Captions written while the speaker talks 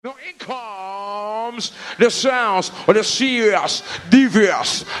comes the sounds of the serious,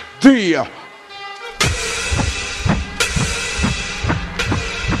 devious, dear.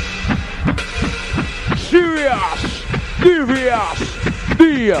 Serious, devious,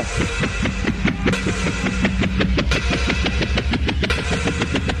 dear.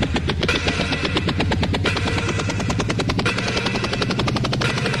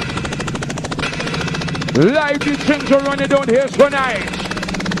 Live these things are running down here tonight.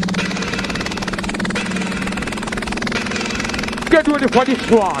 Get ready for this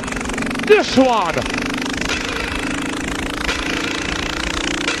one. This one.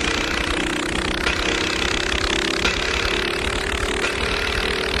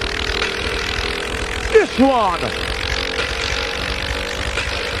 This one.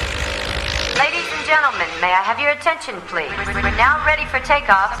 Ladies and gentlemen, may I have your attention, please? We're now ready for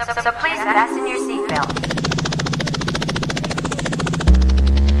takeoff, so please fasten your seatbelt.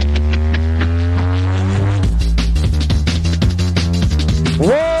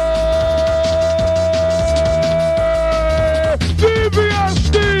 Whoa!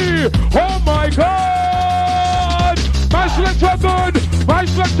 DVSD! Oh my God! My selector good! My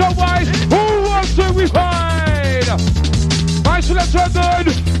selector wise! Who wants to rewind? My selector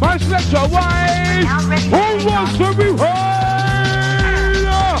good! My selector wise! Who wants to rewind?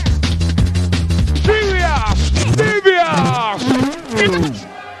 Serious! Devious!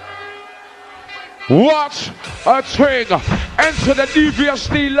 What a thing! Enter the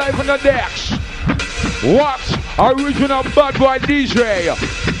DVSD live on the decks. What original bad boy DJ?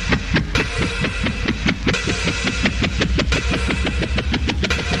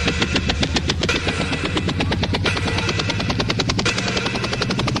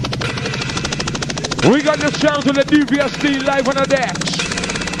 We got the sound of the DVSD live on the decks.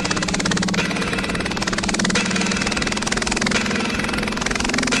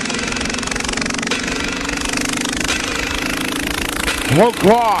 Oh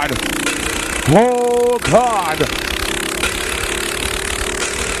God! Oh God!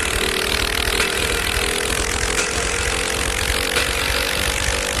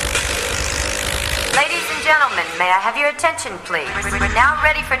 Ladies and gentlemen, may I have your attention, please? We're now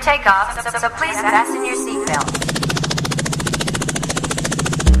ready for takeoff, so please fasten your seatbelt.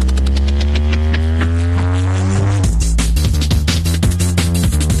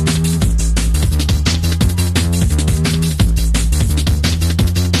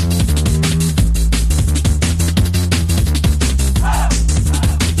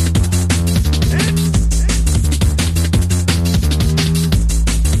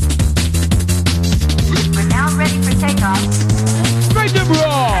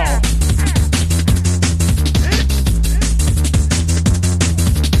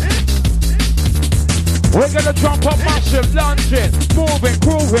 Jump up massive, launching, moving,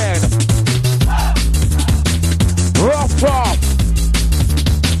 grooving. Rough up.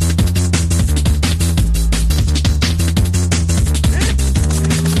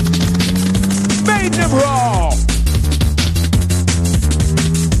 Made them raw.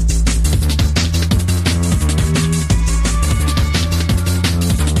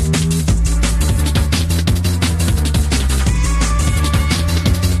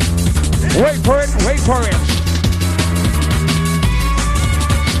 Wait for it, wait for it.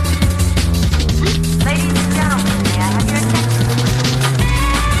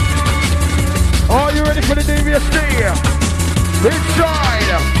 Are you ready for the DVSD?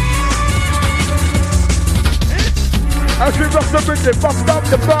 Inside! As we rock the rhythm, bust up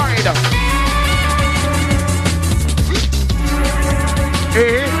the bride.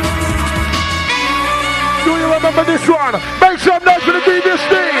 Do you remember this one? Make some noise for the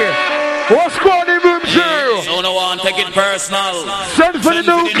DVSD! What's going in room 2? So no one take it personal. Send for the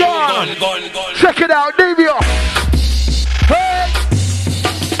new gun. Check it out, Devious. Hey!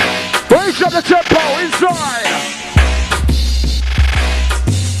 Raise up the tempo inside.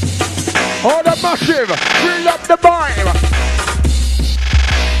 All the massive, fill up the vibe.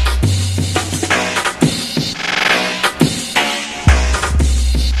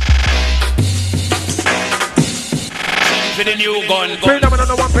 The new gun. Phenomenon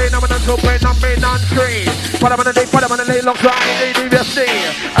 1, phenomenon 2, phenomenon 3. Phenomenon 8, long side, DVSD.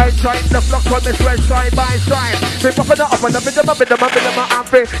 Outside the flux on this way, side by side. They popping up and up in the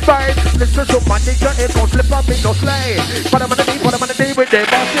amplified. Listen to my nigga, it won't slip up in no sleigh. Phenomenon D with the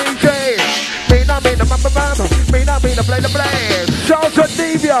boss DJ. Me not play the play. Shout to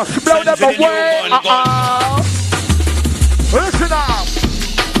Devious, blow them away. Listen up.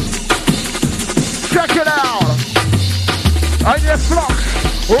 Check it out. And your flock,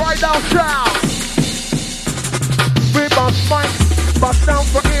 right down south. We bounce mic, bust down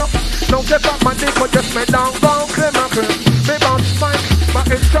for him. Don't get up my dick, but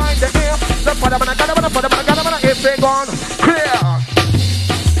for the man, got them if they gone clear.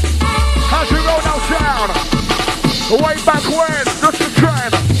 As we roll down sound, way back when, just the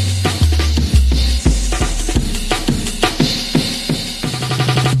trend.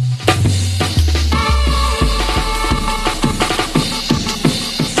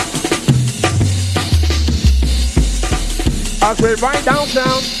 As we ride down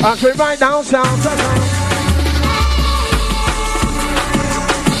sound, as we ride down sound.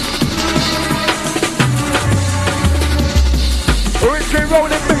 Richie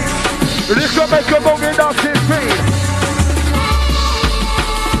rolling beats. This will make a movie off his feet.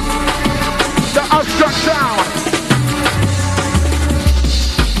 The abstract sound.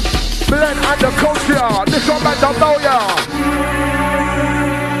 Blend and the culture. This one make them know ya.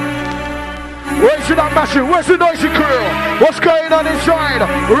 Where's that mashing? Where's the noisy crew? What's going on inside?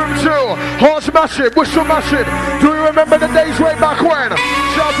 Room 2. Horse mashing, whistle mashing. Do you remember the days way back when?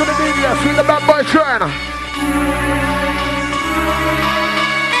 Shout to the Devious, see the bad boy trend.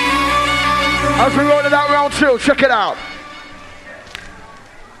 As we roll it out round 2, check it out.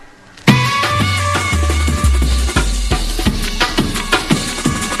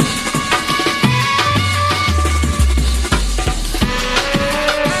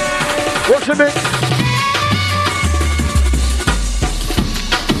 What's the mix?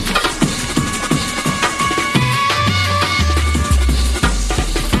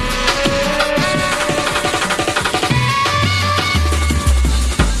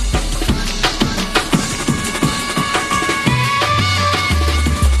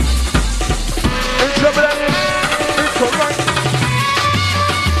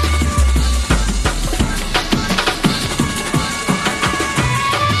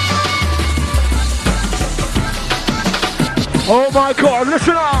 Oh my God,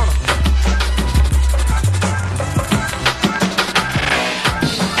 listen on!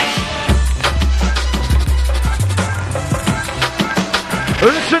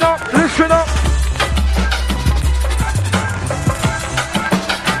 Listen up, listen up!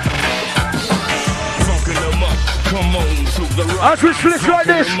 Funkin' them up, come on to the right. As we split like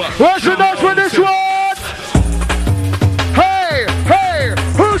this, where's the noise for this one? Hey, hey,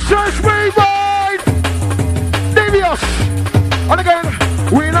 who says we ride? Devious! And again,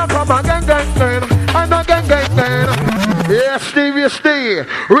 we not come again, and again. Yes, Devious D,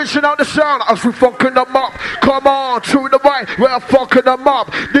 reaching out the sound as we fucking them up. Come on, to the right, we're fucking them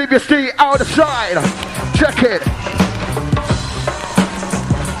up. Devious D out the side, check it.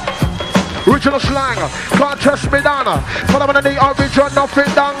 Original slang, can't test me down. Follow me on the original,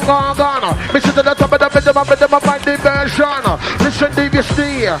 nothing down, gone. Listen to the top of the rhythm, I'm find the version. Listen, Devious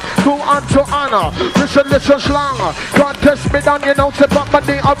D, to honor. Listen, slang, can't test me down, you know, step up on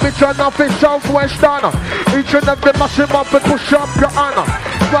the original, nothing southwestern. Each and every massive up and push up your honor.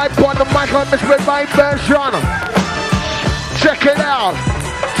 Right on the mic, on this with my version. Check it out.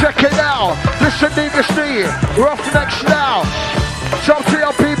 Listen, Devious D, Roughnecks now. Some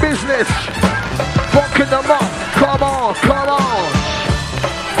TLP business, fucking them up, come on.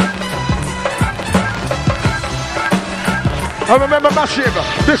 I remember massive,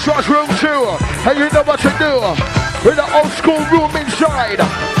 this was room 2, and you know what to do, with the old school room inside.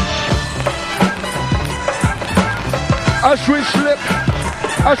 As we slip,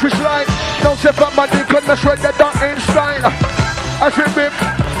 as we slide, don't step up my dick, cause that's where the dot inside. As we rip,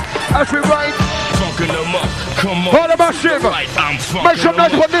 as we ride, Funkin' them up, come on. all the massive, Right, make some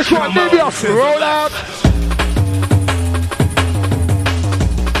noise for this one, Devious, roll out.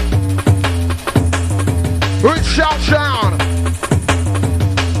 Rich shout sound.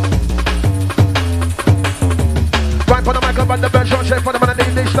 Right for the mic up on the bench, shape for the man and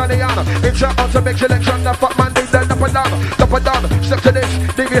need this study on. Insert on to make selection, the fuck man, then up and down. Step to this,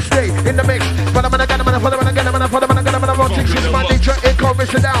 Devious D in the mix. For the man again, for the man again, for the man again, about 6 man, DJ, it can't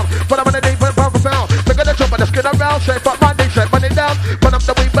miss it down. For the man and for the pound. They're gonna jump on the skin around, shape up man, DJ, run it down. Run up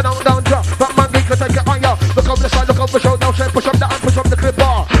the weed, but down, drop. But man, can take it on ya. Look over the side, look over the shoulder, shape, push up the arm, push up the clip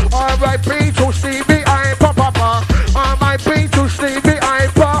bar. R.I.P. to Stevie, I pop. R.I.P. to Stevie, I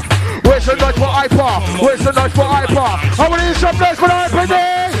pop. Where's the noise for iPod? Where's the noise for iPod? I want to hear some noise for the iPod.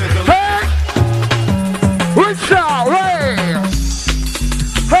 Hey! Reach out, hey!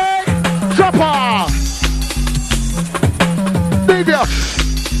 Hey! Chopper! Devious!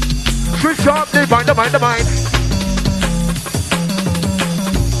 Switch up, the mind.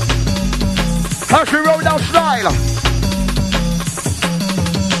 As we roll down style.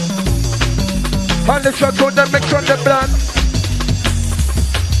 And the shot to the mix on the blend.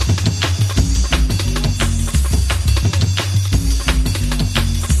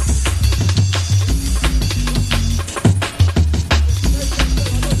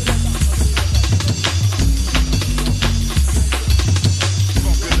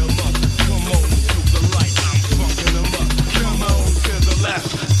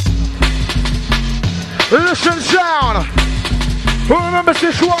 Listen sound. Who remembers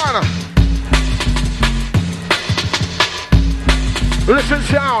this one? Listen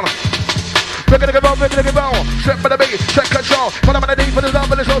sound. We're gonna go, set for the beat, set control. But I'm gonna need for the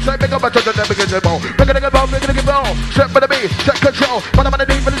love of the soul, say big up, but you're gonna begin to bow. We're gonna go, set for the beat, set control. But I'm gonna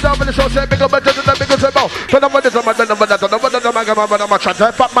need for the love of the soul, say big up, but you're gonna begin to bow. But I'm gonna do my chat.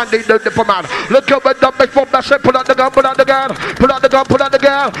 Fat man, need the man. Look up at the big foot, that's it. Pull out the gun, pull out the gun, pull out the gun, pull out the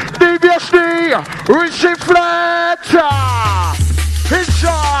gun. Devious, Richie Flatter,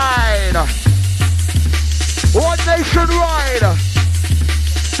 inside. One nation ride.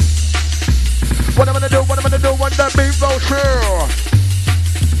 What I'm gonna do when the beat goes through.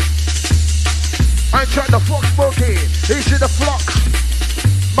 I tried the Fox Bookie, he's in the flux.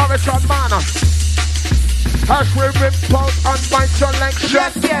 Marathon man. As we rip out and bite selection.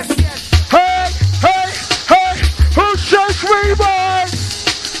 Yes. Hey, who says we won?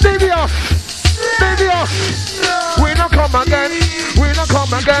 Devious. We don't come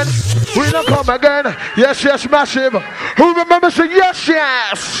again. Yes, massive. Who remembers the yes?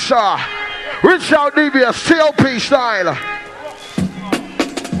 Reach out, Devious, TLP style.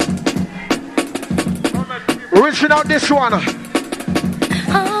 Reaching out this one.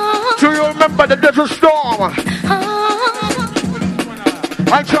 Do you remember the Desert Storm?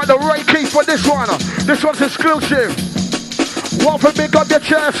 I tried the right key for this one. This one's exclusive. One for big up your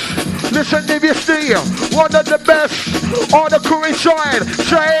chest. Listen, Devious D, one of the best on the crew inside.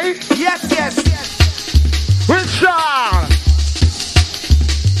 Say yes. Reach out.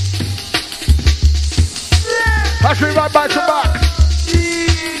 As we ride back to back.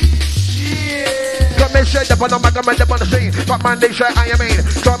 Come say the bottom, I'm on the scene. But man, they say I mean.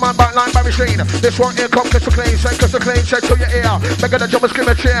 Come on, back line by machine. This one here come Crystal Clean, say to your ear. Make the jumpers scream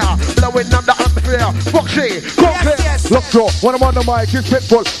a chair. Blowing up the atmosphere. Foxy, come clear. Look, Joe, when I'm on the mic, it's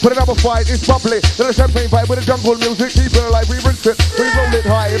pitful. When another fight, it's bubbly. Then a champagne fight with a jungle music. Keep it alive, we rinse it. We roll it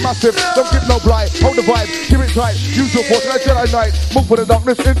high, massive. Don't give no blight. Hold the vibe, keep it tight. Use your force, and I Jedi Knight. Move for the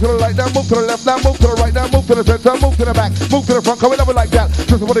darkness, into the light. Now move to the left, now move to the right. Now move to the center, move to the back. Move to the front, come never like that.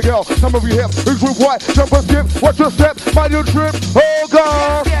 Just for the girl, some of you hip. Who's group white, jump or skip. Watch your step, mind your trip. Oh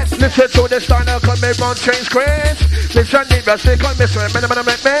God. Listen to this final, call me on change screens. Listen, Devious, they call me sir, minimum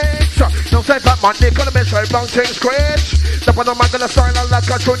mix. Don't say fat man, they call me sir, on change screens. The bottom man gonna sign like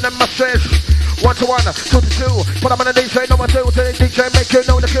a true nemesis. 1 to 1, 2 to 2. But I'm gonna DJ number 2 to the DJ, make you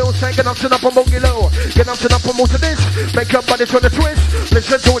know the kills. Say get up, sit up and boogie low. Get up, sit up and move to this. Make your body to the twist.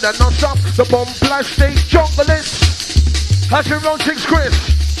 Listen to the non-stop, the bomb plastic junglist. Has your own six Chris.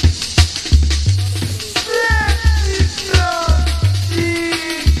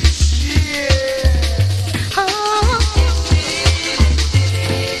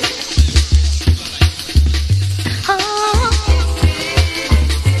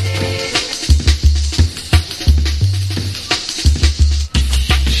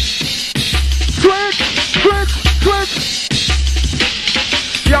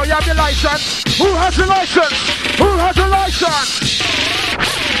 Yo, you have your license? Who has a license? Who has a license?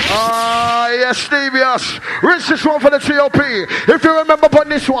 Yes, Devious. Reach this one for the TOP. If you remember on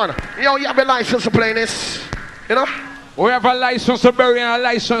this one, yo, you have a license to play this. You know? We have a license to bury and a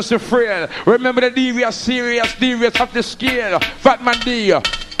license to thrill. Remember the Devious serious, Devious of the scale. Fat Man D.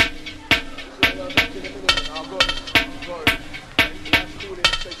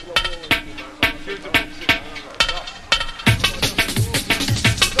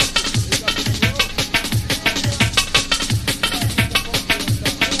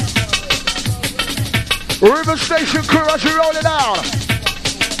 River Station crew as you roll it out.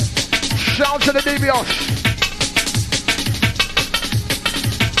 Shout to the Devious.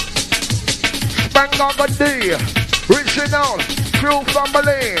 Bang on the D. Reaching out. Crew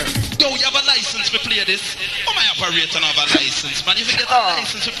family. Yo, you have a license to play this? Oh, my operator have a license, man. If you get a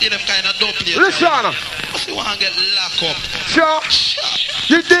license to play them kind of dope players. Listen. Must you want to get locked up? Sure.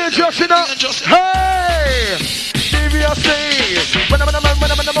 You dangerous, you know? Hey! Devious. When I'm in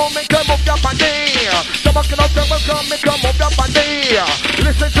the moment, come up your body. Come up your body.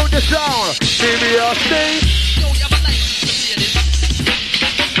 Listen to the sound. Devious. Yo, you have a license to play this?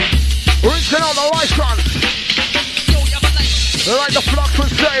 Reaching out the license. Yo, you have a license. Like the flux will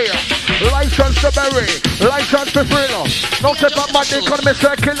say. License to bury. License to thrill. No step up my economy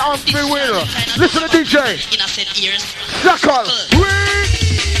circle on free will. Listen to DJ. Innocent ears. Circle.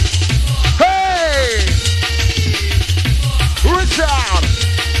 Hey! Richard!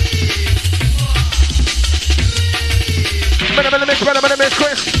 Better miss,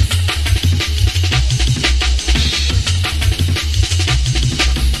 Chris.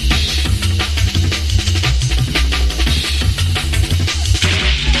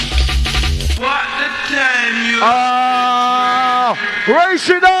 What the time? Raise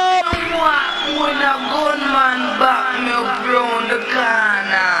it up. When a gunman back me up round the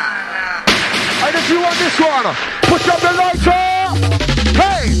corner. And if you want this one, push up the lighter.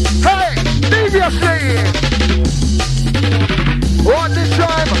 Hey, deviously. One this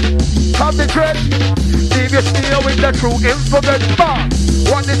time, have the dread. Deviously with the true infamous bar.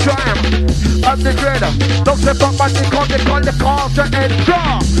 One this time, have the dread. Don't step up and they call to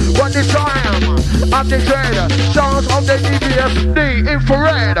enter. One this time, have the dread. Sounds of the Devious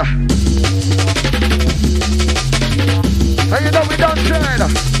infrared. And you know we don't dread.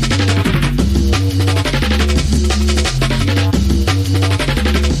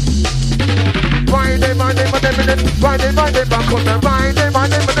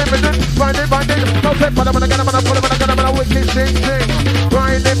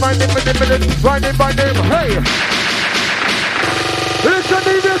 Hey, listen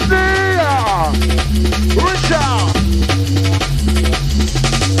to this here, Richard.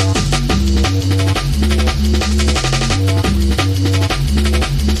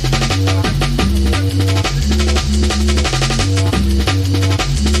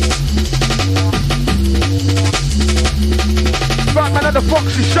 Batman and the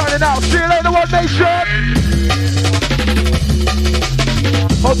Fox is shining out. See you later, One Nation.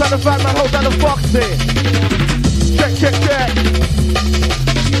 Hold down the Batman, hold down the Foxy. Check.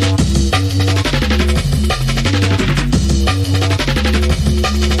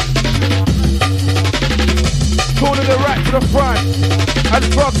 Calling the right to the front. And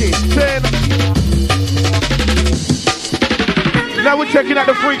Froggy, 10. Now we're checking out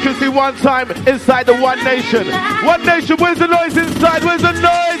the frequency one time inside the One Nation. One Nation, where's the noise inside? Where's the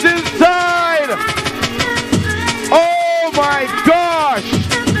noise inside? Oh my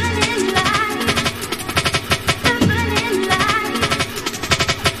gosh!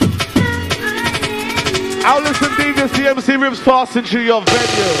 I'll listen Devious, the MC Ribs passing through your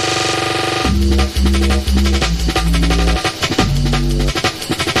venue.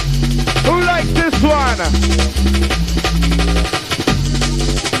 Who likes this one?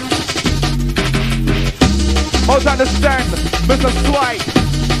 Hold on the stand, Mr. Swipe.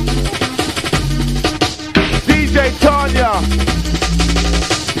 DJ Tanya.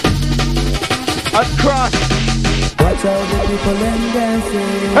 And Crush. Watch out the people and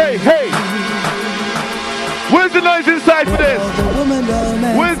dancing. Hey. Where's the noise inside for this?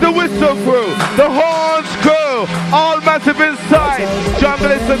 Where's the whistle crew? The horns crew. All massive inside.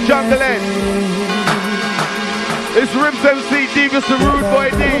 Junglers and junglettes. It's Rims MC, Devious the Rude Boy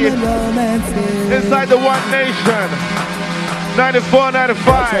D. Inside the One Nation. 94,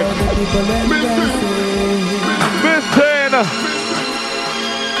 95. Missing.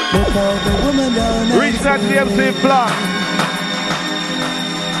 Reaching out to the MC block.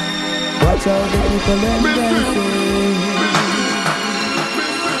 Watch out the people and dancing.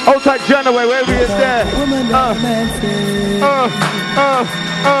 Outside January, wherever he is there.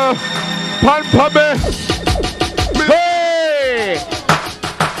 Pan Pummy. Hey!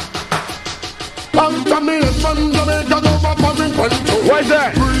 What is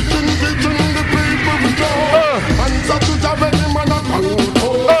that?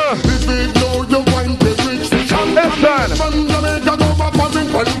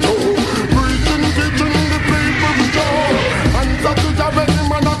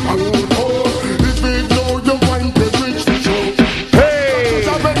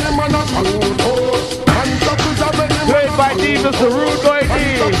 The rude boy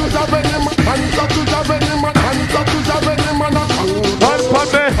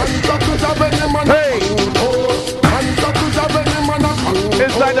Hey!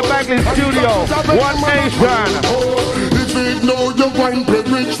 Inside the Bagley studio, One Nation.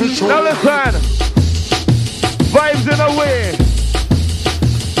 Now listen, vibes in a way.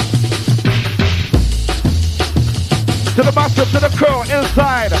 To the master, to the crew,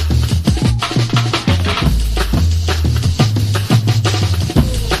 inside.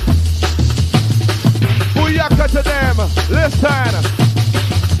 To them, listen.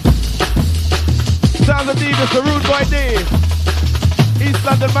 Sounds of Devious, the Rude Boy D. East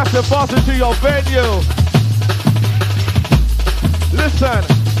London Massive passing to your venue. Listen.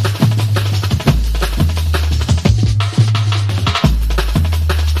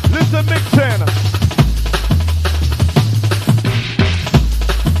 Listen, mixing.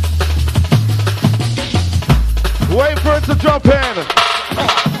 Wait for it to jump in.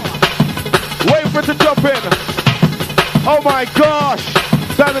 Wait for it to jump in. Oh my gosh!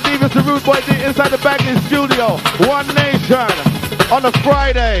 Sound of Devious, the Rude Boy D inside the Bagley studio. One Nation on a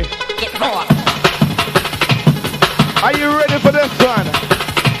Friday. Get more. Are you ready for this one?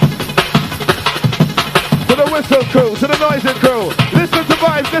 To the whistle crew, to the noisy crew.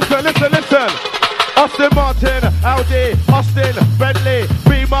 Aston Martin, Audi, Austin, Bentley,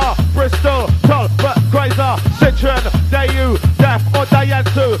 Beamer, Bristol, Tull, Chrysler, Citroen, Daewoo, DAF or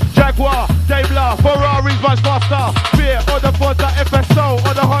Daihatsu, Jaguar, Daimler, Ferrari's much faster, Fiat or the Forza FSO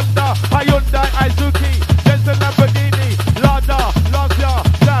or the Honda, Hyundai, Izuki, Jensen, Lamborghini, Lada, Lancia,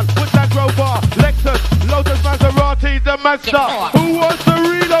 Dan, Woodland Rover, Lexus, Lotus, Maserati, the Mazda. Who wants to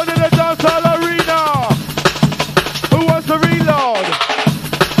reload in the dancehall arena? Who wants to reload?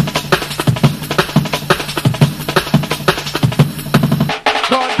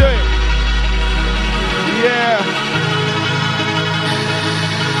 Can't do it. Yeah.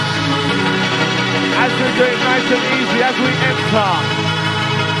 As we do it nice and easy as we enter.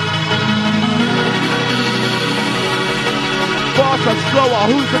 Faster, slower,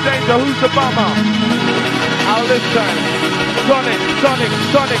 who's the danger, who's the bummer? I'll listen. Sonic, Sonic,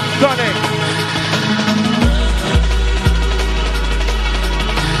 Sonic, Sonic.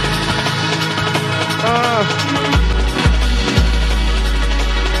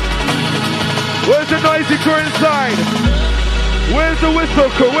 Where's the noisy crew inside? Where's the whistle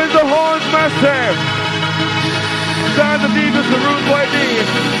crew? Where's the horns massive? Sound the Devious, the Rude Boy D.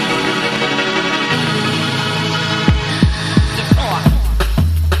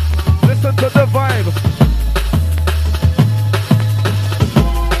 Listen to the vibe.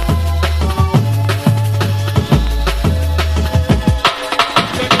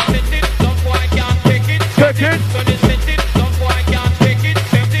 Take it.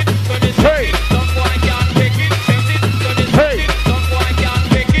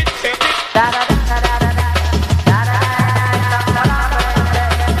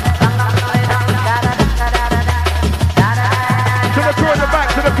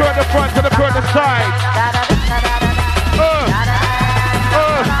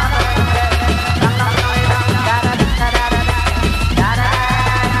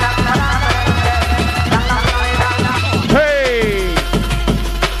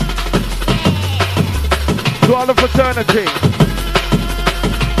 Fraternity.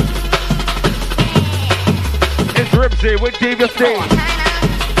 It's Ribsy with Devious D.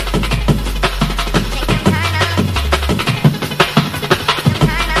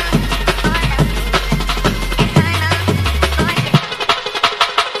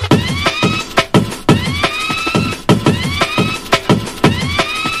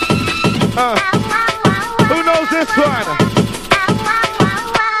 Who knows this one?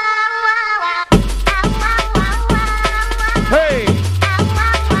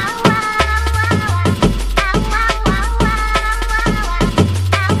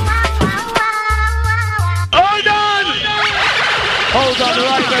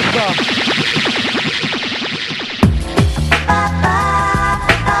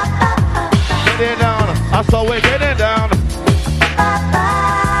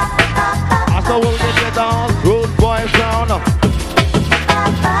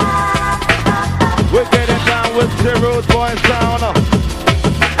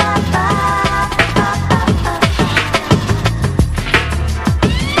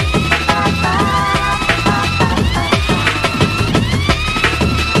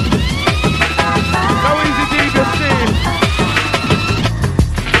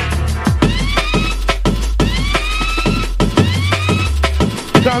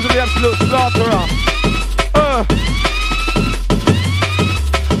 Sounds of the absolute slaughterer.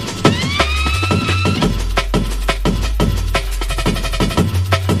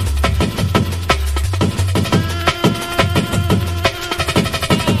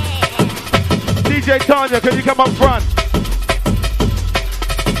 DJ Tanya, can you come up front?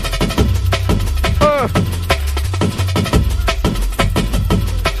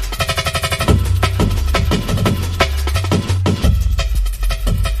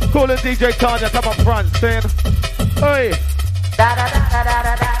 Calling DJ Tanya, come up front, saying, hey.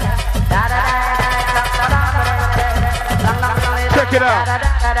 Check it out.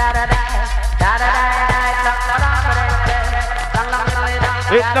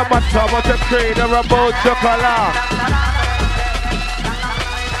 It's no matter what you trade or about your color.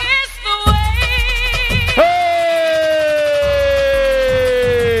 It's the way. Hey!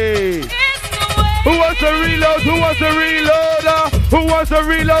 It's the way. Who wants a reload? Who wants a reloader? Who wants a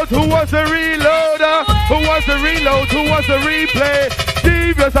reload? Who wants a reloader? Who wants a reload? Who wants a replay?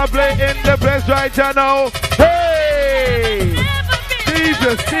 Devious are playing the place right now. Hey!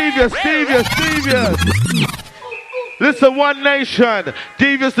 Devious. Listen, One Nation.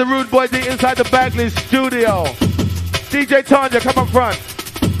 Devious the Rude Boy D inside the Bagley studio. DJ Tanya, come up front.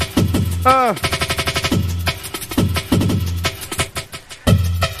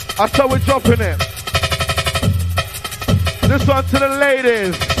 I saw we're dropping it. This one to the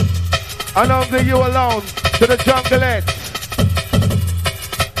ladies. I don't leave you alone to the jungleettes.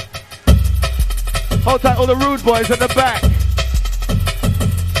 Hold tight all the rude boys in the back.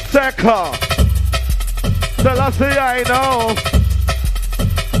 Second. Tell us the I know.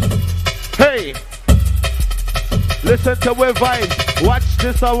 Hey. Listen to we vibes. Watch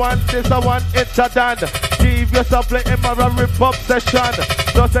this a one, it's a done. Devious a play in my rip up session.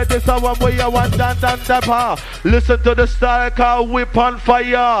 So say this a one where you want dan da. Listen to the style car whip on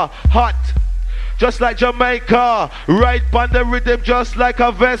fire. Hot. Just like Jamaica, right on the rhythm, just like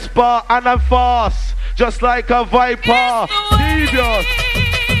a Vespa, and I'm fast, just like a Viper. Devious.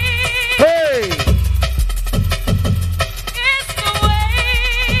 Hey!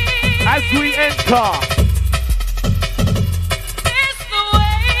 As we enter,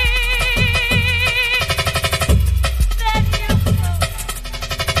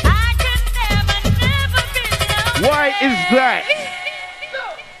 why is that?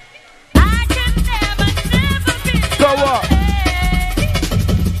 So what?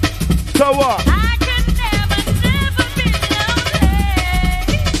 So what? I can never be lonely.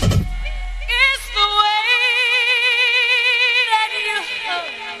 It's the way that you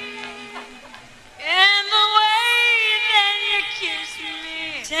and the way that you kiss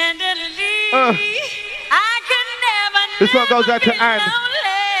me tenderly. I can never. This one goes out to Anne,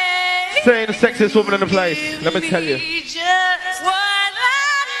 lonely. saying the sexiest woman in the place. Let me tell you. Just what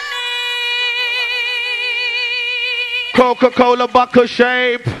Coca-Cola buckle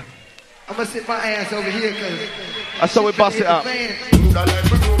shape. I'm gonna sit my ass over here because that's how we bust it up. Hey,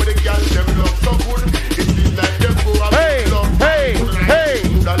 hey, hey.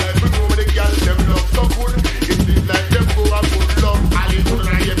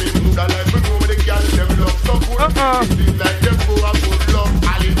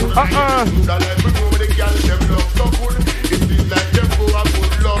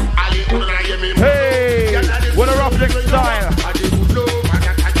 Hey, what a rough neck style.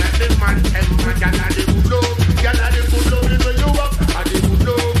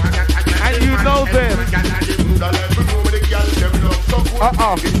 And you know this.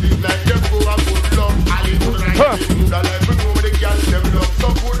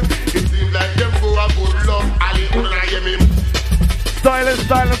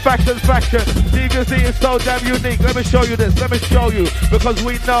 Style and fashion. Devious is so damn unique. Let me show you this. Let me show you. Because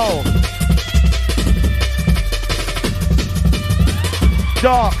we know.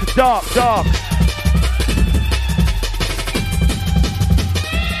 Dark.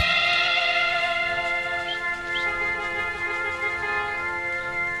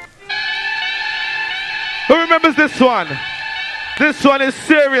 Who remembers this one? This one is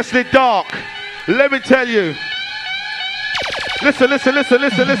seriously dark. Let me tell you. Listen.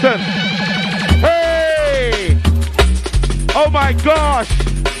 Hey! Oh my gosh!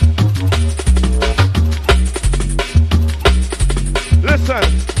 Listen.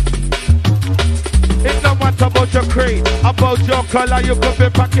 It no matter about your creed, about your color, you could be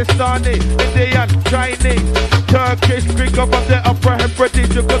Pakistani, Indian, Chinese, Turkish, Greek, or from the upper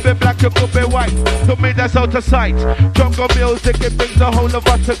Hebrides. You could be black, you could be white. To me, that's out of sight. Jungle music, it brings the whole of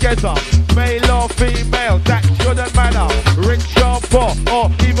us together. Male or female, that shouldn't matter. Rich or poor, or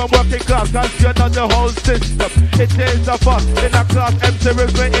even working class, cause you know the whole system. It is a fuss in a class, MC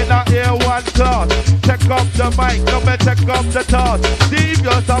with me in a year one class. Check up the mic, come and check up the task.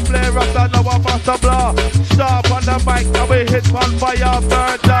 Devious a play rust and now a master blast. Stop on the mic, now we hit on fire,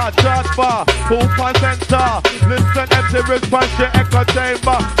 murder, transfer, hoop and center. Listen, MC with punch your echo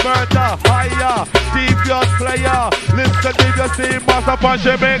chamber, murder, higher, Devious player. Listen, Devious team, master punch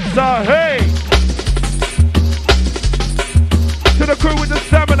your mixer, hey! To the crew with the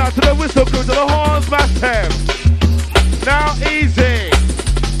stamina, to the whistle crew, to the horns massive. Now easy.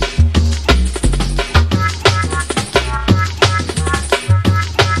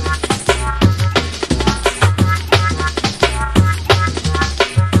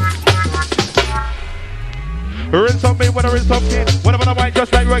 Rinse on me when I rinse on kid. Whenever I might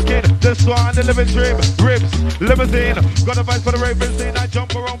just like working. This one, the living dream. Ribs, limousine. Got a vibe for the raving scene. I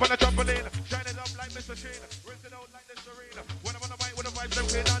jump around when I trampoline. Shine it up like Mr. Sheen. Rinse it out like the Serene. Whenever I might with a vibe,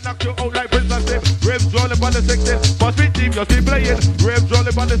 I knock you out like Prince Nassim. Ribs rolling by the 16. Must be deep, you're still playing. Ribs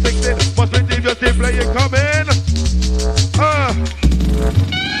rolling by the 16. Must be deep, you're still playing. Come in.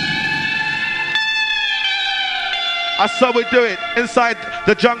 That's how we do it inside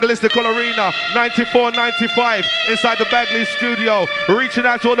the Jungleistical Arena, 94-95, inside the Bagley studio, reaching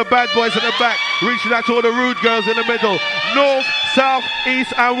out to all the bad boys in the back, reaching out to all the rude girls in the middle, north, south,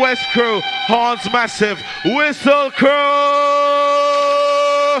 east and west crew, horns massive, whistle crew,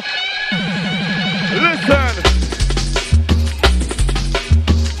 listen.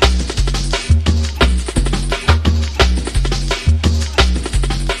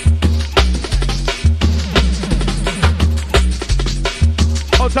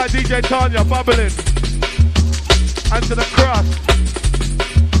 Outside DJ Tanya, bubbling. And to the cross.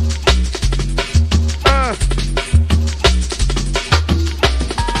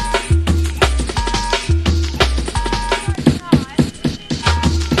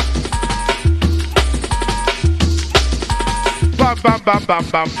 Bam, bam, bam, bam,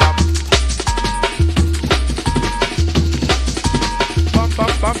 bam, bam. Bam,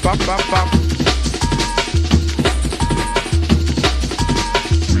 bam, bam, bam, bam, bam.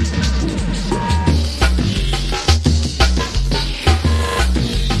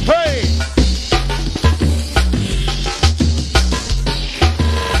 Hey!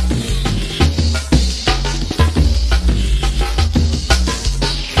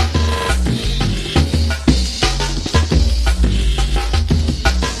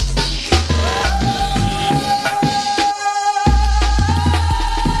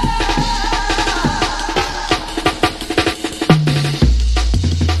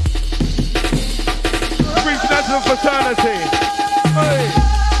 Fraternity. Hey.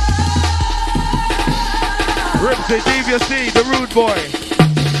 Ripsy, Devious, the rude boy.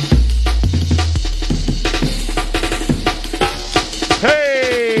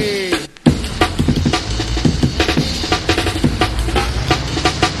 Hey.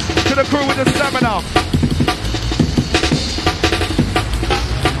 To the crew with the stamina.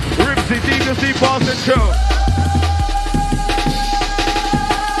 Ripsy, Devious, Boston Show.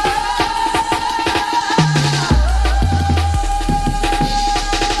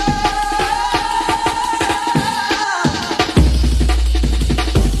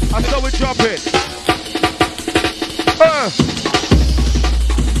 Drop it.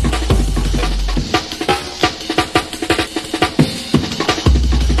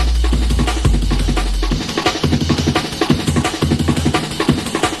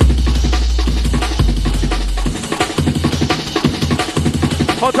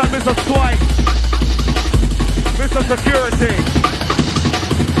 Hold on, Mr. Swipe. Mr. Security.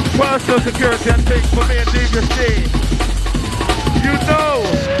 Personal security and things for me and Devious D. You know.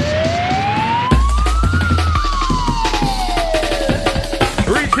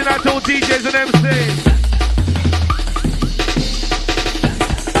 Reaching out to all DJs and MCs.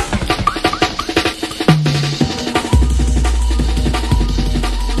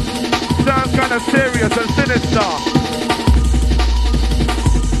 Sounds kind of serious and sinister.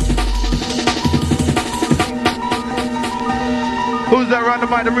 Who's that round the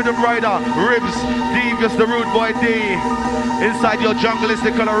mic, the rhythm rider? Ribs, Devious, the rude boy D. Inside your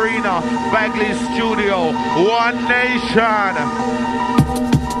jungleistical arena, Bagley Studio, One Nation.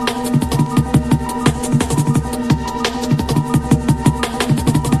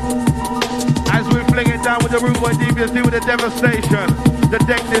 Fling it down with the rude boy Devious, with the devastation, the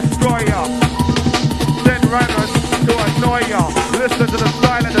deck destroyer. Send runners to annoy ya. Listen to the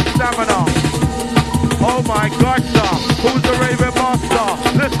style and the stamina. Oh my God, sir. Who's the Raven Master?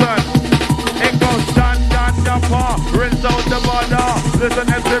 Listen. It goes dun dun dun pa. Rinse out the border. Listen,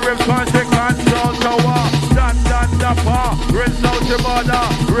 MC Rips country control tower. Dun dun dun pa. Rinse out the border.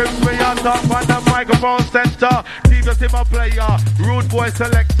 Rips me on top on the microphone center. Devious in my player. Rude boy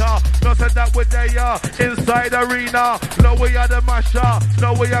selector. No said that we're there, inside arena. No way are the masher,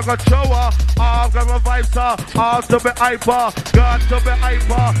 no way I got shower. I've got my vibes, sir. I've to be hyper, got to be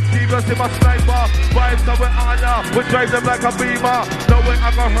hyper. Devious in my sniper, vibes to be honor. We drive them like a beamer. No way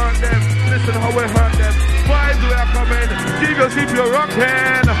I gonna hurt them. Listen how we hurt them. Vibes we are coming. Devious if you're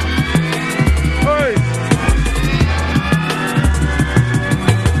rocking. Hey.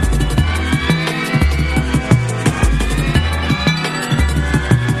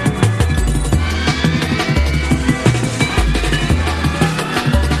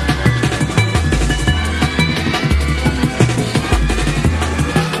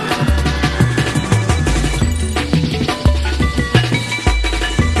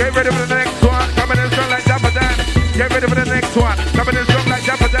 Get ready for the next one, coming in strong like Japadan. Get ready for the next one, coming in strong like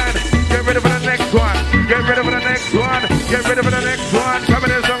Japadan. Get ready for the next one, get ready for the next one. Get ready for the next one,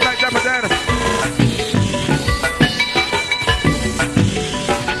 coming in strong like Japadan.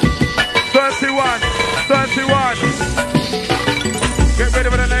 31. Get ready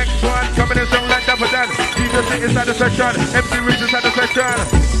for the next one, coming in strong like Japadan. Devious inside the section, MC Reach inside the section.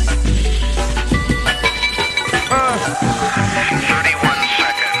 31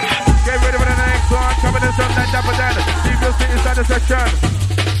 seconds. Get ready for the next one, coming in strong like Japadan. Devious inside the section.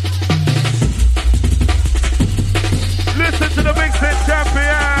 Listen to the mixing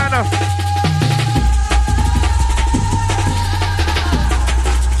champion.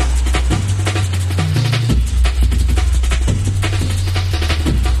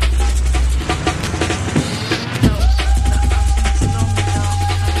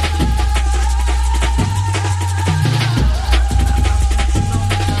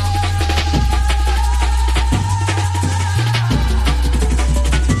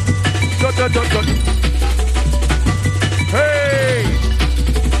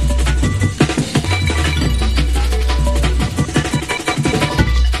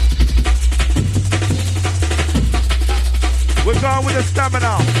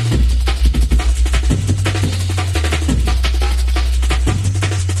 stamina.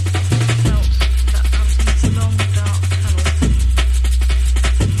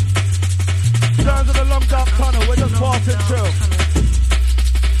 Turns of the long dark tunnel, we're just passing through.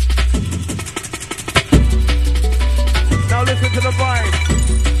 Now listen to the vibe.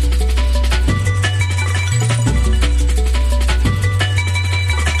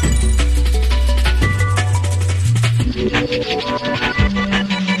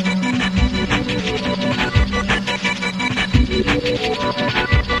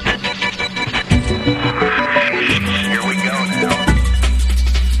 Here we go now.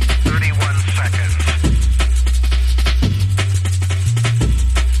 31 seconds.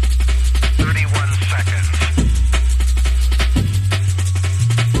 31 seconds.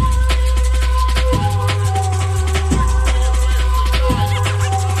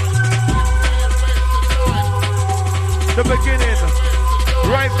 The beginning,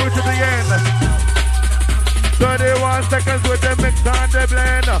 right through to the end. 31 seconds with the mix and the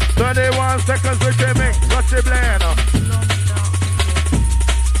blend. 31 seconds with the mix, what's the blend?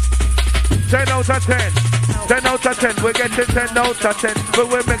 10 out of 10. 10 out of 10, we're getting 10 out of 10. But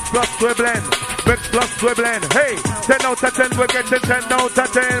we mix plus we blend. Mix plus we blend. Hey, 10 out of 10, we're getting 10 out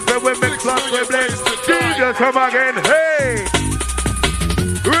of 10. But we mix plus we blend. Jesus, come again. Hey,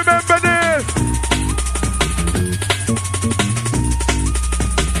 remember this.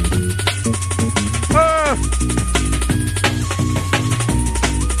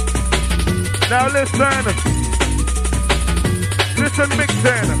 Now listen,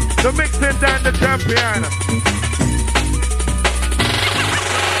 mixing, the mixing down the champion.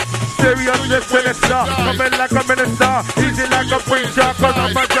 Serious sinister, coming like a minister, easy like a preacher, cause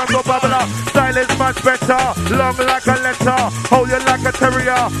I'm a jungle babbler. Style is much better, long like a letter, hold you like a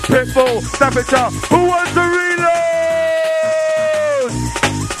terrier, pitbull, savager. Who wants to reload?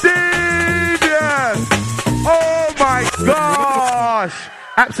 Devious! Oh my gosh!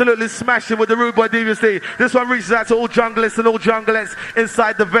 Absolutely smashing with the Rude Boy Devious D. This one reaches out to all junglers and all junglettes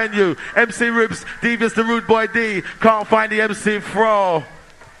inside the venue. MC Ribs, Devious the Rude Boy D. Can't find the MC Fro.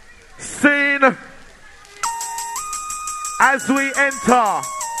 Scene as we enter.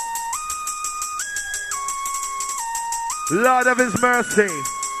 Lord of His mercy.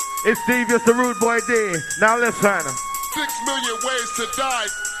 It's Devious the Rude Boy D. Now listen. 6 million ways to die.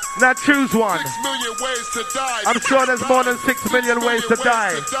 Now choose one. 6 million ways to die. I'm sure there's more than 6 million ways to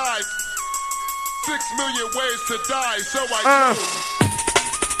die. 6 million ways to die, so I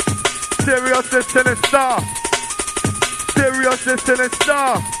choose. Seriousness sinister. Seriousness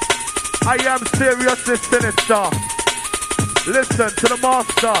sinister. I am seriousness sinister. Listen to the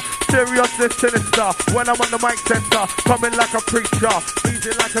master. Seriousness sinister. When I'm on the mic tester, coming like a preacher,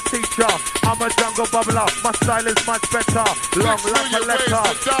 easy like a teacher. I'm a jungle bubbler. My style is much better. Long like a letter,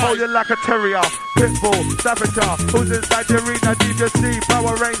 hold you like a terrier. Pitbull, savager. Who's inside the arena? Devious D,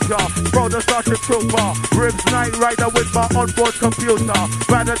 Power Ranger. Bro, the Sergeant Trooper. Ribs Night Rider with my onboard computer.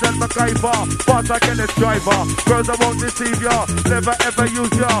 Better than MacGyver. Fast like any driver. Girls, I won't deceive ya. Never ever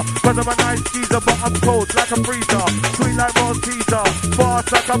use ya. Cause I'm a nice geezer, but I'm cold like a freezer. Sweet like Malteser.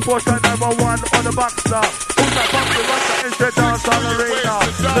 Fast like a Porsche 911 on the Boxster. Who's that bumpy runner in the dance on arena?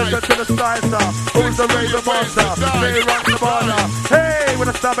 Listen to the slicer. Who's the Raven Monster? They run the border. Hey,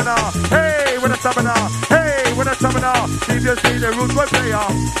 with a stamina. Hey, with a stamina. Hey, with a stamina. Devious D, the Rude Boy player.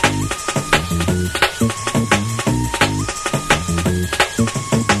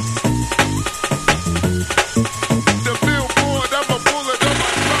 The billboard, I'm a bullet on my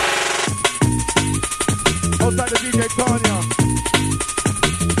top. Outside the DJ Tanya.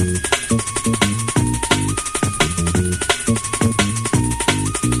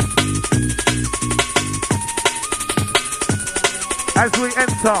 As we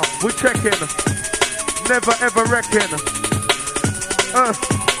enter, we check in. Never ever reckon.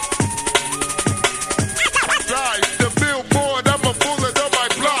 The billboard, I'm a bullet on my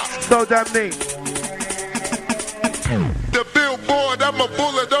block. So damn neat. The billboard, I'm a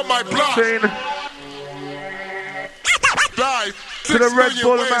bullet on my block. Die. To the Red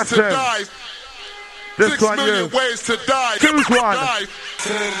Bull Massive. This 6 one million you. ways to die. Choose one.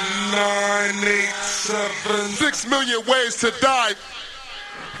 10, 9, 8, 7. 6 million ways to die.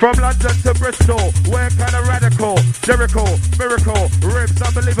 From London to Bristol, we're kind of radical. Jericho, miracle, ribs,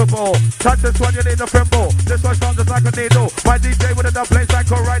 unbelievable. Touch this one, you need a thimble. This one sounds just like a needle. My DJ with a double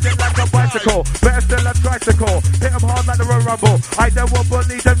cycle, riding like a bicycle. Better still a tricycle. Hit them hard like the Royal Rumble. I then wobble,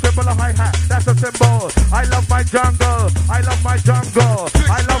 need them triple a hi-hat. That's a symbol. I love my jungle. I love my jungle.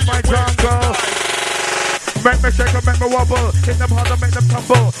 I love my jungle. Make me shake and make me wobble. Hit them hard and make them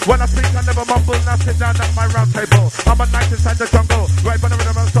tumble. When I speak, I never mumble. Now sit down at my round table. I'm a knight inside the jungle. Right by the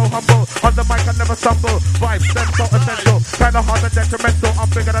rhythm, I'm so humble. On the mic, I never stumble. Vibes, them so essential. Kinda hard and detrimental. I'm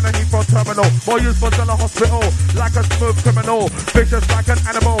bigger than a Heathrow terminal. More useful than a hospital. Like a smooth criminal. Vicious like an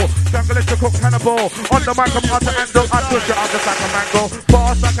animal. Jungle is the cook cannibal. On the mic, I'm hard to handle. I twist it out just like a mango.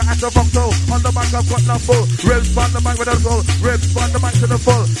 Fast like an astrovocto. On the mic, I've got no full. Ribs on the mic with a full. Ribs on the mic to the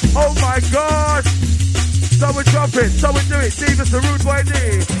full. Oh my gosh. So we drop it. So we do it. Devious the rude boy D.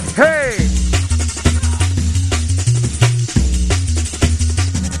 Hey.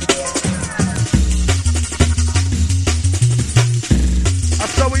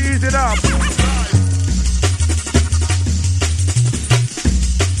 So we ease it up.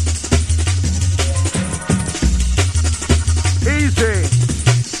 Easy.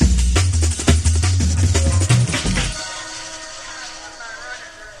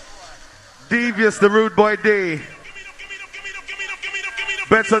 Devious, the rude boy D.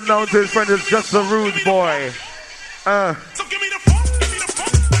 Better known to his friend as just the rude boy.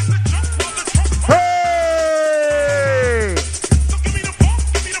 Hey!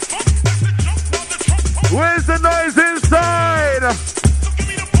 Where's the noise inside?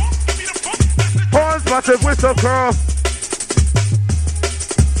 Horns, massive whistle cross.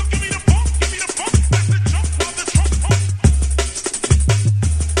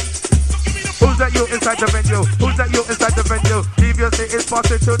 Who's that you inside the venue? Who's that you inside the venue? Devious is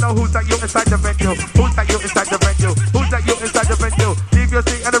passing to know who's that you inside the venue? Who's that you inside the venue? Who's that you inside the venue? Devious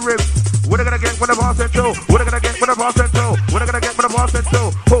and the ribs. What are gonna get when I'm passing to? What are gonna get when I'm passing to? What are gonna get when I'm passing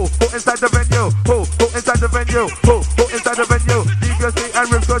to? Who inside the venue? Who inside the venue? Who inside the venue? Devious and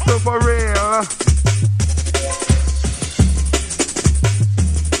ribs go to for real.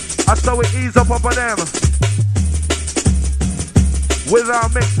 I saw it ease up on them. With our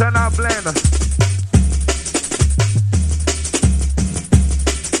mix and our blend.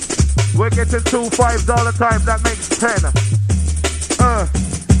 We're getting $2 $5 time, that makes 10.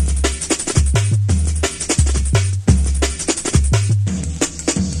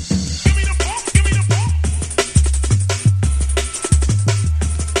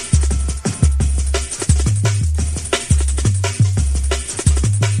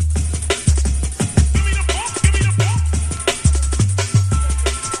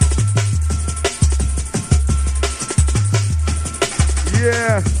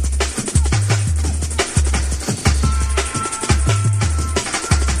 Yeah.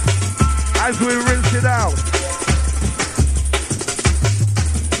 As we rinse it out.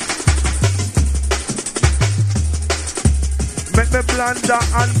 Make me blunder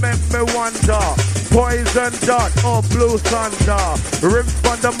and make me wonder. Poison dot or blue thunder. Rims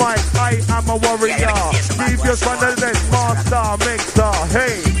on the mic, I am a warrior. Devious on the list, master, mixer,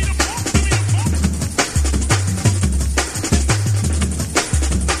 hey.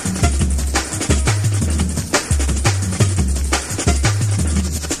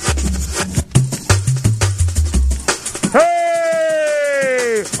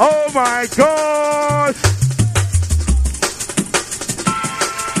 Oh my God!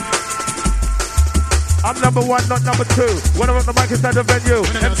 I'm number one, not number two. When I rock the mic inside the venue,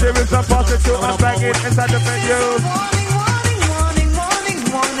 MC Rims I'm passing through, I'm banging inside the venue.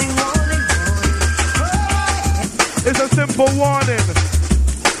 It's a simple warning.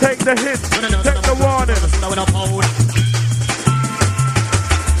 Take the hit, take the warning.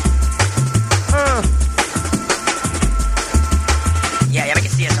 Yeah, make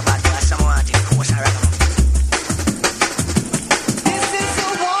it serious about that. Someone want to course I reckon. This is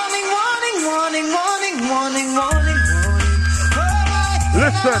a warning, warning, warning, warning, warning, warning, warning.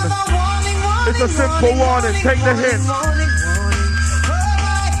 Listen, it's a simple warning. Take the hint.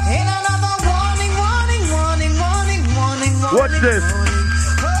 Watch this.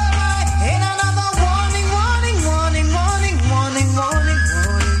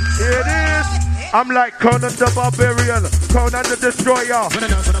 Here it is. I'm like Conan the Barbarian, Conan the Destroyer.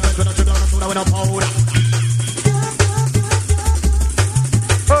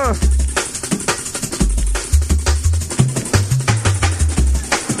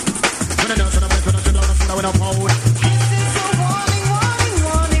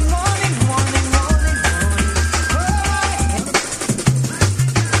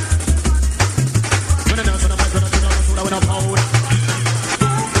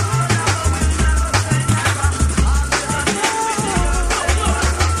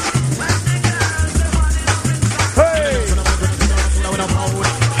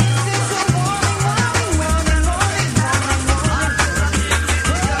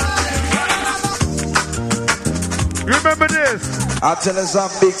 I tell you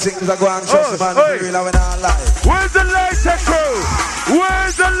some big things are going trust man, for real, I went on live. Where's the lighter crew?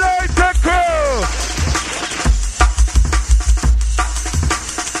 Where's the lighter crew?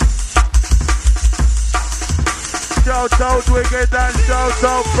 Shout out wicked and shout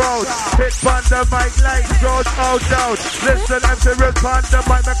out proud. Hit on the mic like shout out. Listen, MC Rick on the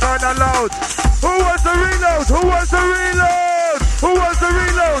mic, make on loud. Who was the reload? Who was the reload? Who was the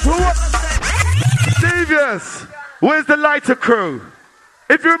reload? Who was... Devious, where's the lighter crew?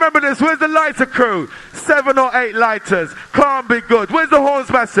 If you remember this, where's the lighter crew? 7 or 8 lighters. Can't be good. Where's the horns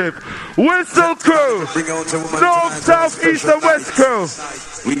massive? Whistle crew. North, south, east and west crew.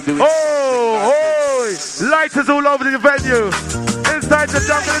 Oh, lighters all over the venue. Inside the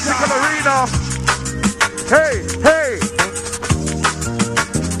jungle, musical arena. Hey, hey.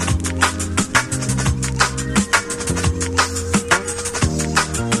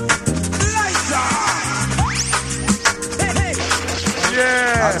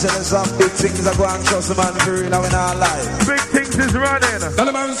 Yeah. I tell you some big things are going trust man, for real, I went on live. Big things is running.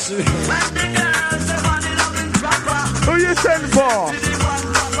 Who you send for?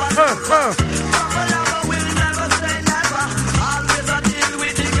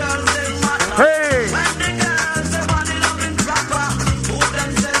 Hey!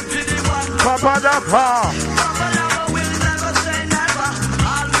 Papa da pa!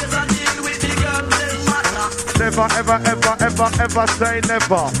 Never, ever, ever, ever, ever say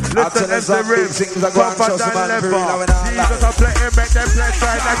never. Listen as the ribs, Papa than never. Jesus I play him, make them play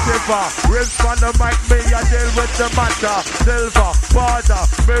try like shiver. Ribs on the mic, me I deal with the matter. Silver, border,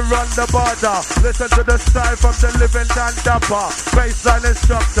 me run the border. Listen to the style from the living Dan Dapper. Baseline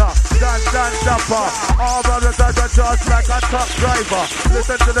instructor, Dan Dapper. All brothers are just like a truck driver.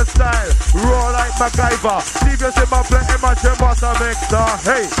 Listen to the style, roar like MacGyver. Devious in my play, in my gym, what's a mixer?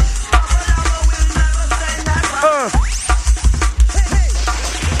 Hey!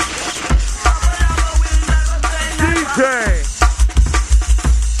 DJ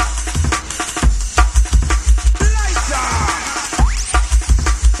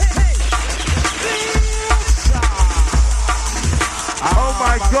oh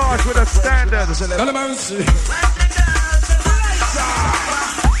my gosh, with a standard.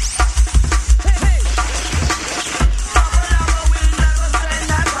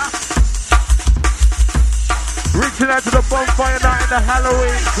 Reaching out to the bonfire night in the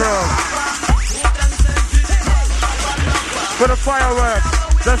Halloween crew. For the fireworks,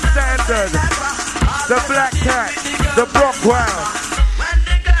 the standard, the black cat, the Brockwell,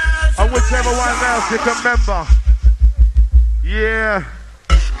 and whichever one else you can remember. Yeah.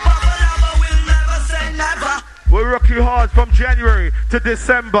 We'll rock you hard from January to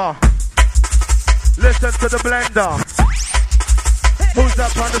December. Listen to the blender. Who's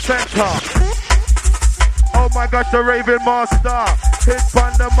up on the center? Oh my gosh, the raving master. Hit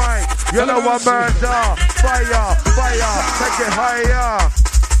on the mic. You know what murder. Fire, fire, take it higher.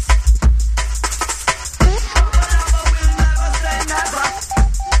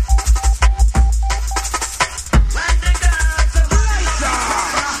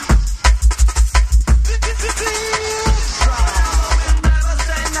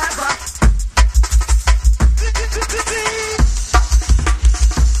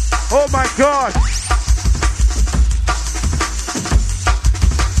 Oh my God.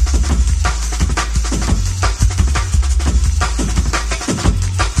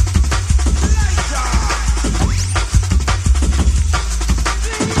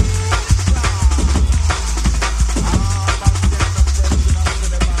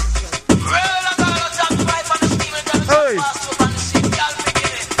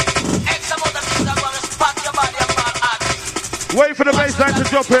 Wait for the bassline to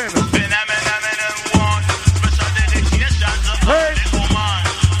drop in. Hey,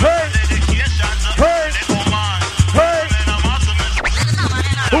 hey, hey, hey.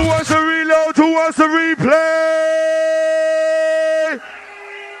 Who wants a reload? Who wants a replay?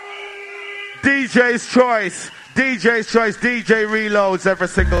 DJ's choice. DJ's choice. DJ reloads every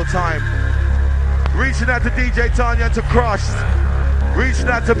single time. Reaching out to DJ Tanya to Crush. Reaching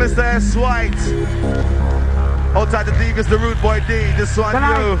out to Mr. S. White. Outside the Devious, the Rude Boy D, this one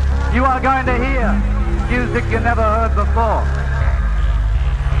Tonight, you are going to hear music you never heard before.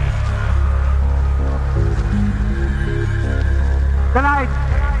 Tonight,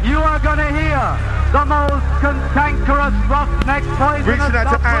 you are going to hear the most cantankerous, rough-neck, poisonous reaching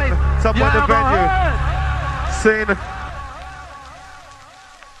out to Anne, top of the venue. Scene.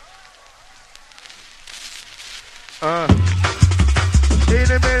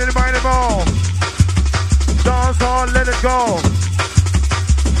 Eeny, meeny, miny, moe. Dance hall, let it go.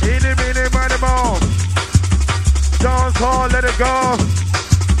 Eeny, meeny, miny, moe. Dance all, let it go.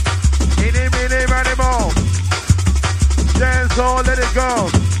 Eeny, meeny, miny, mo. Dance all, let it go.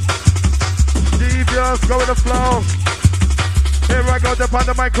 Devious, go with the flow. Here I go, upon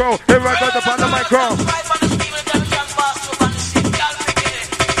the micro. Here I go, upon the micro.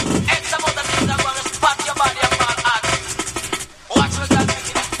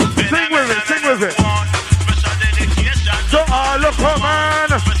 Sing with it, sing with it. So all the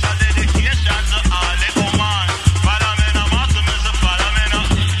command.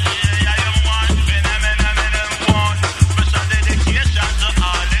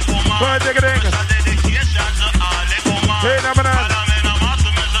 Hey, Namanan.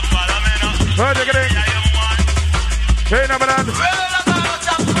 Hey, Namanan.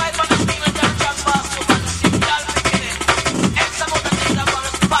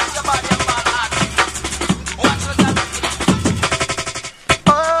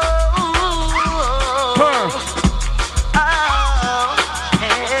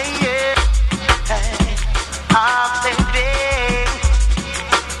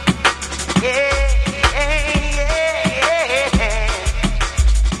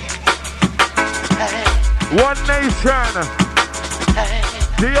 One nation,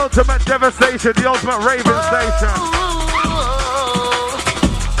 the ultimate devastation, the ultimate raving station.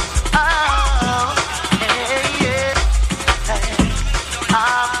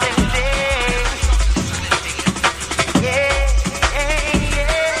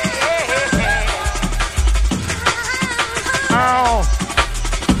 Ow.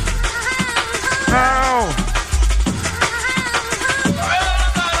 Ow.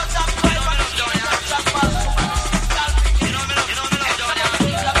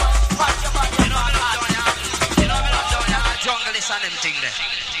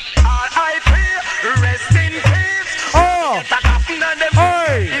 Rest in peace. Oh.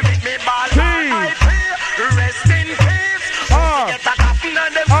 Hey. Rest in peace. Oh. Get a coffin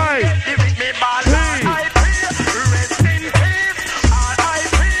and them give me ball. Rest in peace.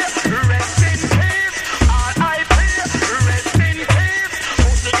 R.I.P. Rest in peace. R.I.P. Rest in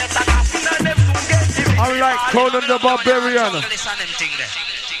peace. Get a coffin and them give me ball. I'm like Conan the Barbarian.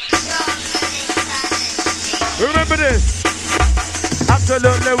 Remember this.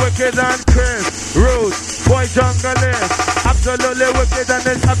 Absolutely wicked and Chris. Rude. Boy jungle is. Absolutely wicked and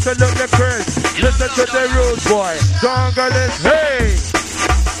it's absolutely Chris. Listen to the rude boy. Jungle is. Hey.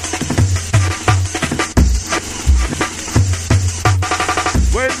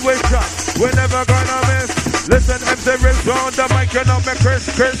 When we shot, we're never gonna miss. Listen, MC Riz round the mic, you know me, Chris.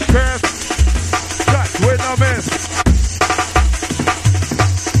 Shot, we no miss.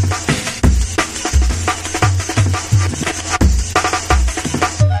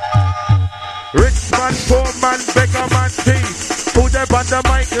 Rich man, poor man, beggar man, thief. Who them on the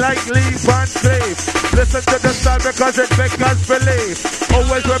mic like leaf and sleep. Listen to the style because it beggars belief.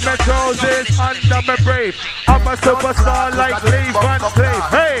 Always with my trousers under my brief. I'm a superstar like leaf and sleep.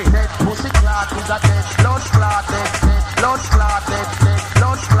 Hey! Dead pussy clot is a dead blood clot. Blood clot is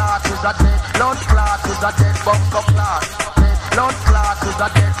a dead blood clot is a dead bunker clot. Blood clot is a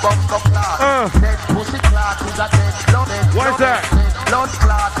dead bunker clot. Dead pussy clot is a dead blood. What's that? Blood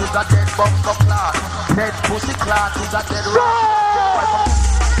clot is a dead bunker clot. Dead pussy clot is a dead rock.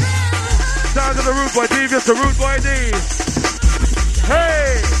 Sound of the rude boy, Devious, the rude boy D.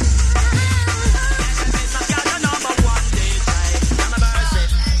 Hey!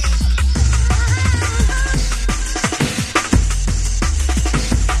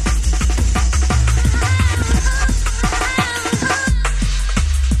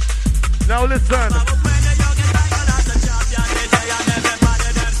 Now listen.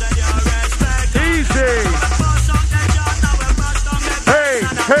 Easy. Hey,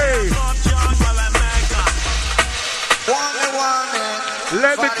 hey.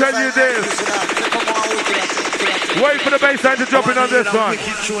 Let me tell you this. Wait for the bass line to jump in on this one.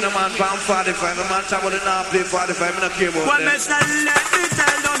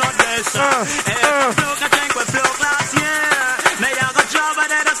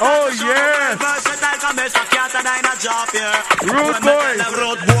 Oh yeah. Rude boy.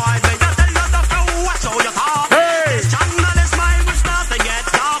 Hey.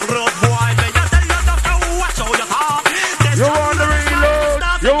 You want the reload?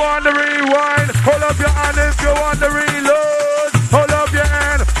 You want the rewind? Hold up your hand if you want the reload. Hold up your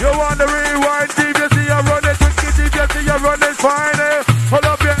hand. You want the rewind? Devious, you run it quickly. Devious, you run it fine. Hold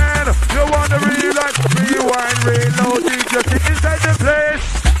up your hand. You want the rewind? Rewind, reload. Devious inside the place.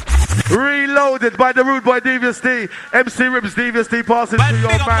 Reloaded by the rude boy Devious D. MC Ribs Devious D passing to your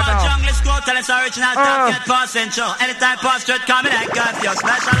man now. Jungle Skool, tell us original top get passing through. Anytime pass straight coming, I got you.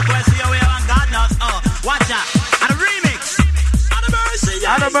 Special request for you, we on God knows. Watch out. And a remix.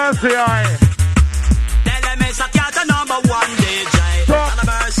 And a mercy, aye. Tell them it's a cat a number one DJ. Top And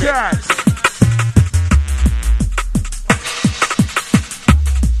a mercy. cat.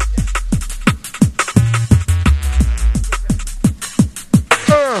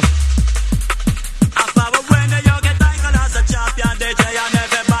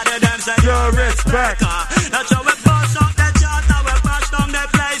 Respect. Now so we bust up the chart, now we bash down the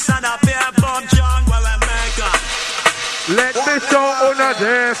place, and a beer bomb John where we make up. Let me show honor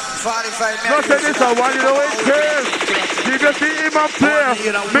this. Not say this a one, you know it is. Did you see him up there?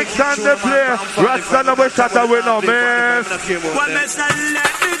 Mix and the play. Rasta no we shot a win no miss. Well, mister,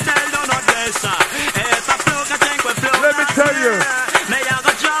 let me tell you not this. If I flow, I think we flow. Let me tell you. May I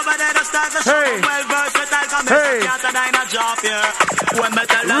go job and then I start the show. Well, versatile, come in, can't deny a job here. When me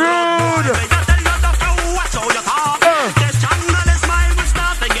tell you, rude.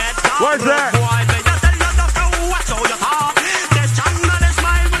 What's that?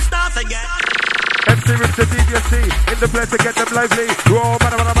 MC Rich the DVC in the place to get them lively. Raw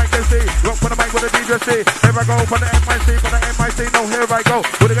man on the mic can see. Rock for the mic with the DVC. Here I go for the MIC, for the MIC. Now here I go.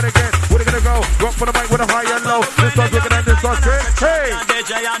 What are gonna get? What are gonna go? Rock for the mic with a high and low. This one's looking at this one straight. Hey!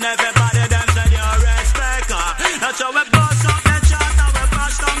 DJ and everybody them said you respect her. That's how we bust up the chart and we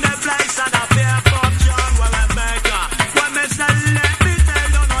bash down the place and a beer pop John where we make her. When me say let me tell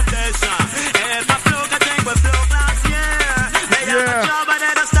you not this. If I flow, I think we flow last year. May I have a job and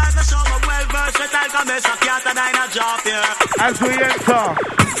then I start the show. I'm well versatile, come in, so can't deny a job here. As we enter.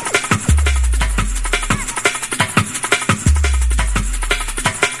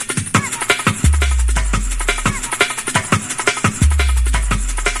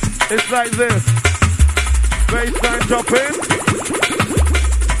 It's like this. Baseline dropping.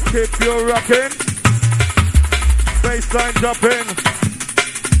 Keep you rocking. Baseline dropping.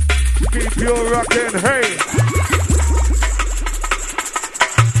 Keep you rocking. Hey.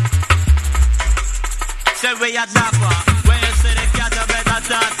 Say we a dapper. When you see the cat, you better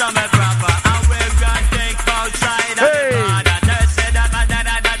talk to me proper. And we gonna think outside of the border. They say that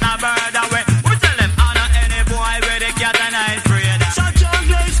a bird away. We tell them honor any boy with the cat and I ain't afraid. So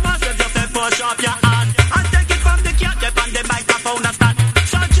jungle is massive, just to push up your hand and take it from the cat, up on the microphone and stand.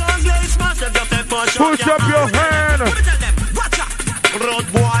 So jungle is massive, just to push up your hand. We tell them, watch out, road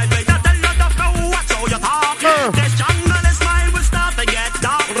boy, we got a lot of go. Watch how you talk. This jungle is mine, we start to get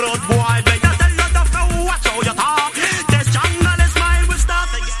dark. Road boy, we got a lot of go. Watch how you talk. This jungle is mine, we start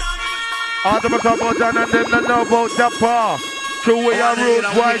to get dark. All them talk about Dan and them that know about that part. True way of rude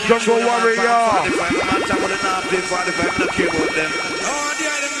boy, jungle warrior.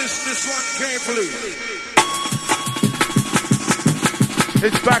 This one carefully.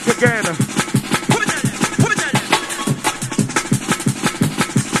 It's back again.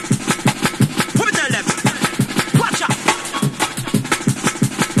 Watch out.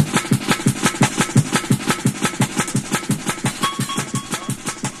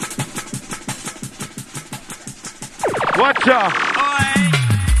 Watch out.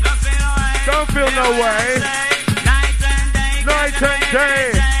 Don't feel no way. Night and day. Night and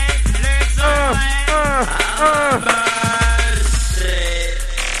day.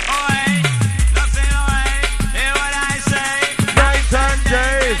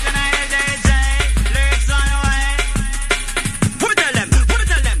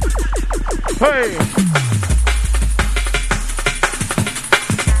 Hey.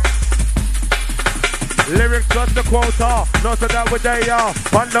 Lyrics got the quota, not so that we they are.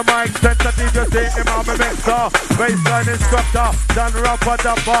 On the mic, sensitive, you see him on the mixer. Baseline instructor, done rapper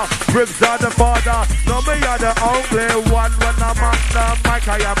dapper. Ribs are the father, no me are the only one. When I'm on the mic,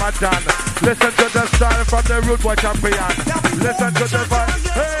 I am a John. Listen to the style from the rude boy champion. Listen to the vibe,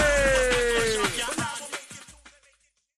 hey!